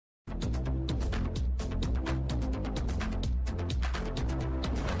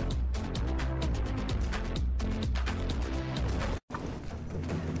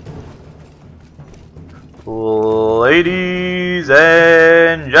Ladies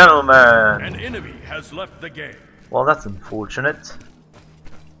and gentlemen, An enemy has left the game. well, that's unfortunate.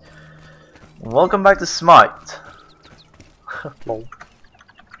 Welcome back to Smite. Lol.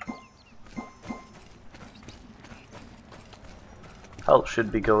 Hell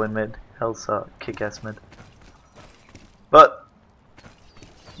should be going mid. Hell's kick-ass mid. But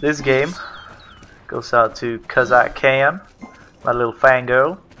this game goes out to Kazakh KM, my little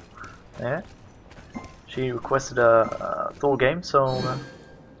fangirl. Yeah. She requested a Thor game, so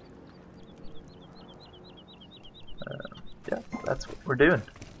yeah, that's what we're doing.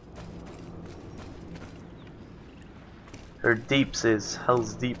 Her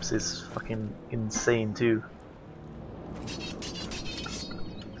Hell's Deeps is fucking insane too.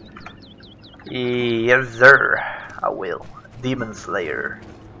 Yes sir, I will. Demon Slayer.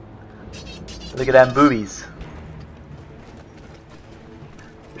 Look at them boobies.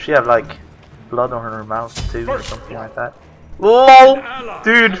 Does she have like blood on her mouth too, or something like that? LOL!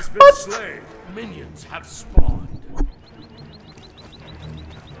 Dude, what? Slain. Minions have spawned.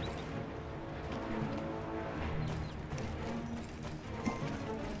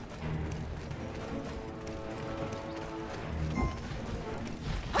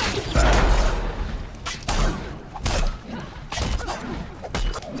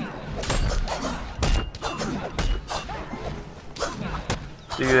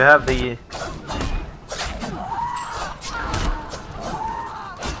 Do you have the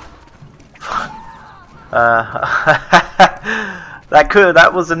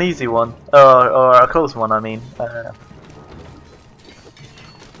that was an easy one, or a close one. I mean,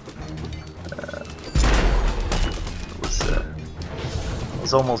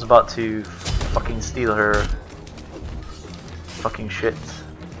 was almost about to fucking steal her fucking shit.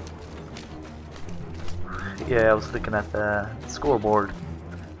 Yeah, I was looking at the scoreboard,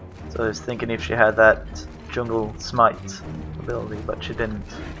 so I was thinking if she had that jungle smite ability, but she didn't.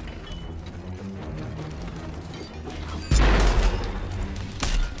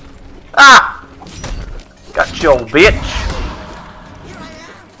 Ah! Got your bitch!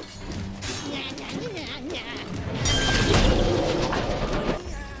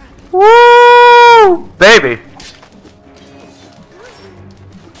 Woo! Baby!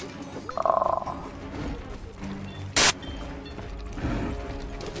 Oh.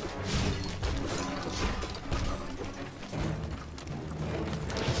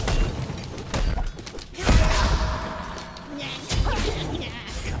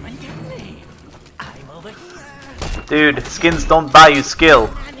 Dude, skins don't buy you skill.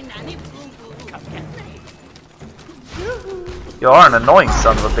 You are an annoying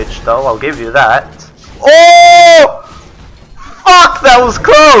son of a bitch though, I'll give you that. Oh! Fuck, that was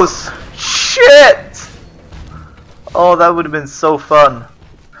close! Shit! Oh, that would have been so fun.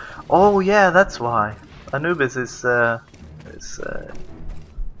 Oh yeah, that's why. Anubis is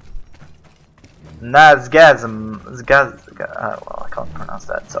Nazgasm. Well, I can't pronounce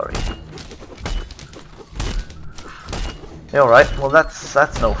that, sorry. Yeah, alright, well that's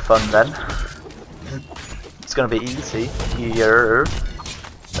no fun then. It's gonna be easy here.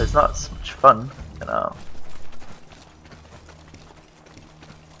 It's not so much fun, you know.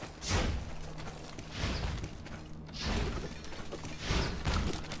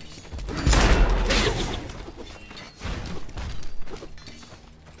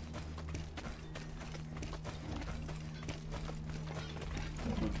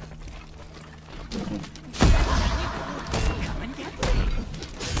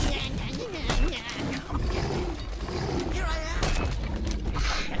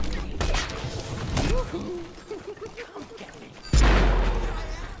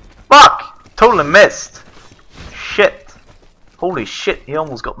 Fuck! Totally missed. Shit. Holy shit, he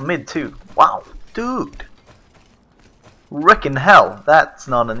almost got mid too. Wow, dude. Frickin' hell, that's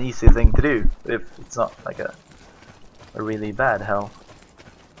not an easy thing to do if it's not like a really bad hell.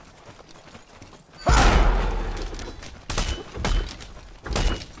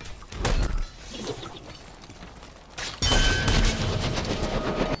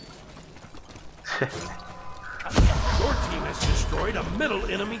 Your team has destroyed a middle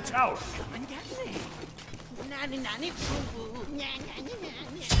enemy tower. Come and get me.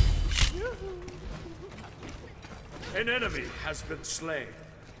 An enemy has been slain.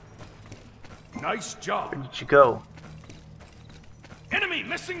 Nice job. Where did you go? Enemy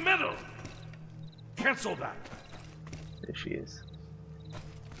missing middle. Cancel that. There she is.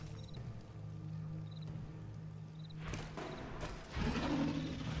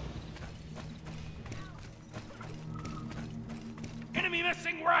 Enemy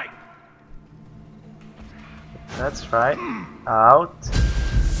missing right. That's right. Out.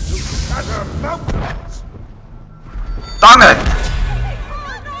 Shatter mountains. Dang it!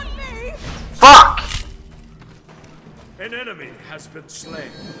 Fuck! An enemy has been slain.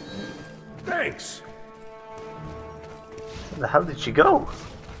 Thanks. Where the hell did she go?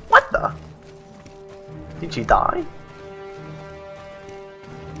 What the? Did she die?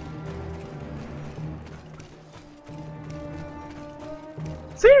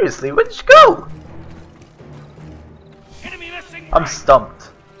 Seriously, where did she go? Enemy missing. I'm stumped.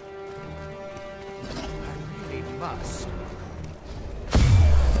 I really must.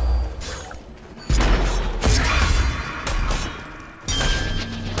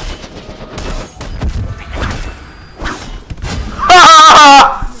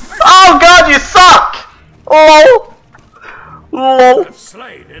 Oh god, you suck! Oh! Lol. I've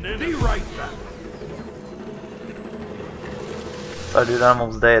slain an enemy. Be right back. Oh dude, I'm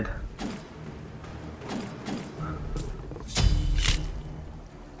almost dead.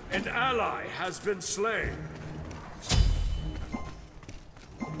 An ally has been slain.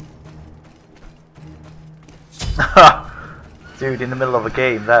 Dude, in the middle of a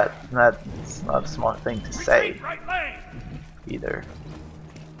game, that's not a smart thing to say Retreat right lane. either.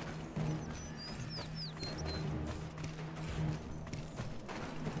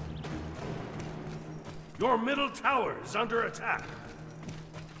 Your middle tower is under attack.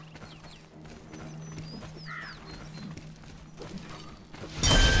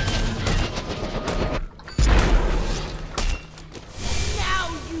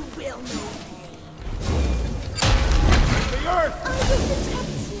 Now you will know me. The earth. I will protect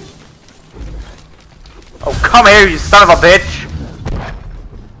you. Oh, come here, you son of a bitch!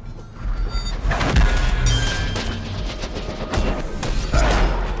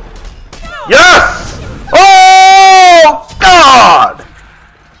 Yes! Oh, God!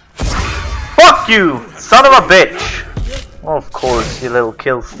 Fuck you, son of a bitch! Oh, of course, you little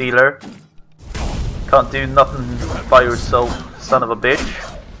kill stealer. Can't do nothing by yourself, son of a bitch.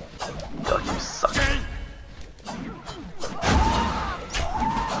 God, you suck.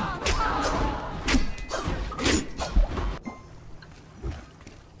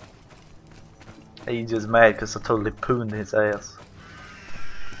 He's just mad because I totally pooned his ass.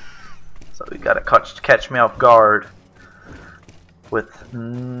 So he gotta catch me off guard with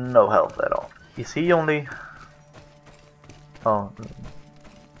no health at all. Is he only... Oh,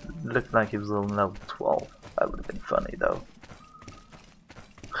 looked like he was on level 12. That would have been funny though.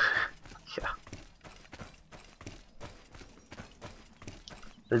 Yeah.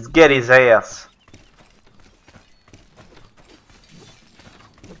 Let's get his ass.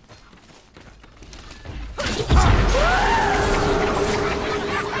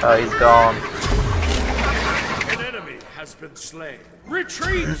 Oh, he's gone. An enemy has been slain.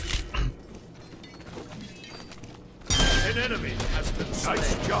 Retreat! An enemy has been slain.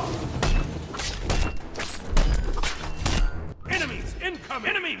 Nice job. Enemies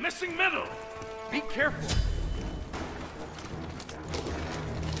incoming. Enemy missing middle. Be careful.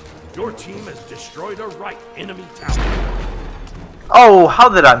 Your team has destroyed a right enemy tower. Oh, how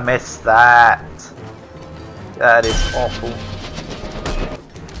did I miss that? That is awful.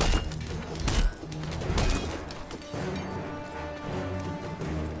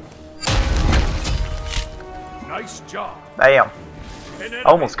 Nice job. Damn. An enemy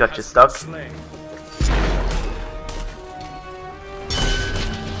Almost got you has stuck. been slain.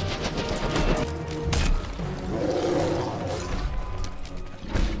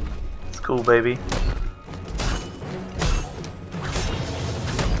 It's cool, baby.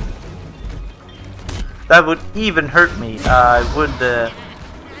 That would even hurt me. I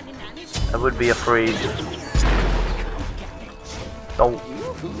would be afraid. Oh.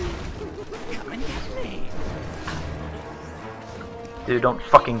 Dude, don't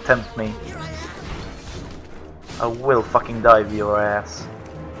fucking tempt me. I will fucking dive your ass.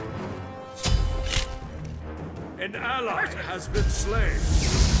 An ally has been slain.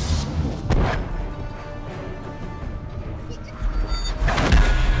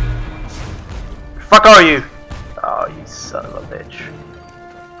 Fuck are you? Oh, you son of a bitch.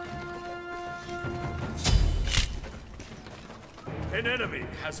 An enemy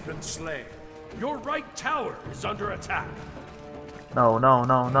has been slain. Your right tower is under attack. No, no,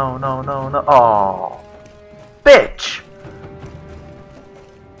 no, no, no, no, no. Oh, bitch!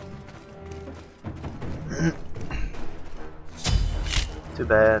 Too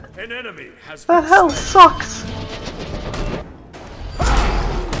bad. An enemy has That been hell slain. sucks!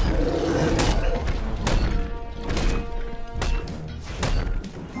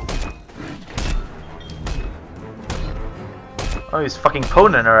 Oh, he's fucking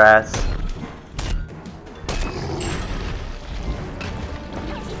poning her ass.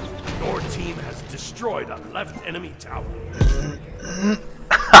 Your team has destroyed destroyed a left enemy tower.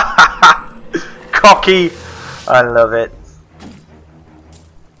 Cocky! I love it.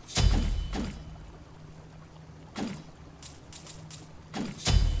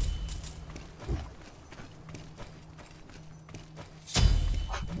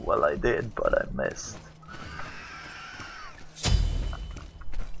 Well, I did, but I missed.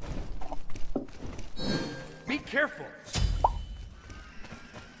 Be careful.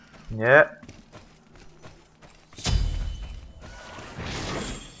 Yeah.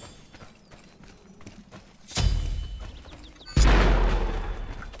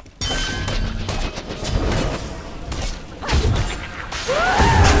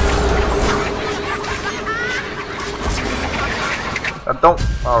 Don't.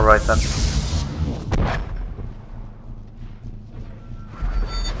 Alright then.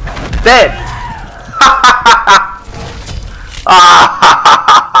 Dead!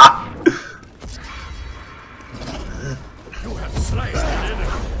 You have slain an enemy.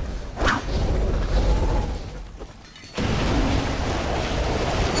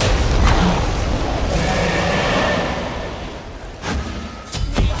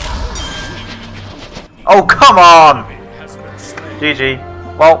 Oh, come on! Enemy has been slain. GG.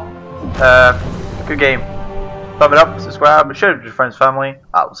 Well, good game. Thumb it up, subscribe, share it with your friends, family.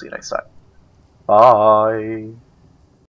 I will see you next time. Bye.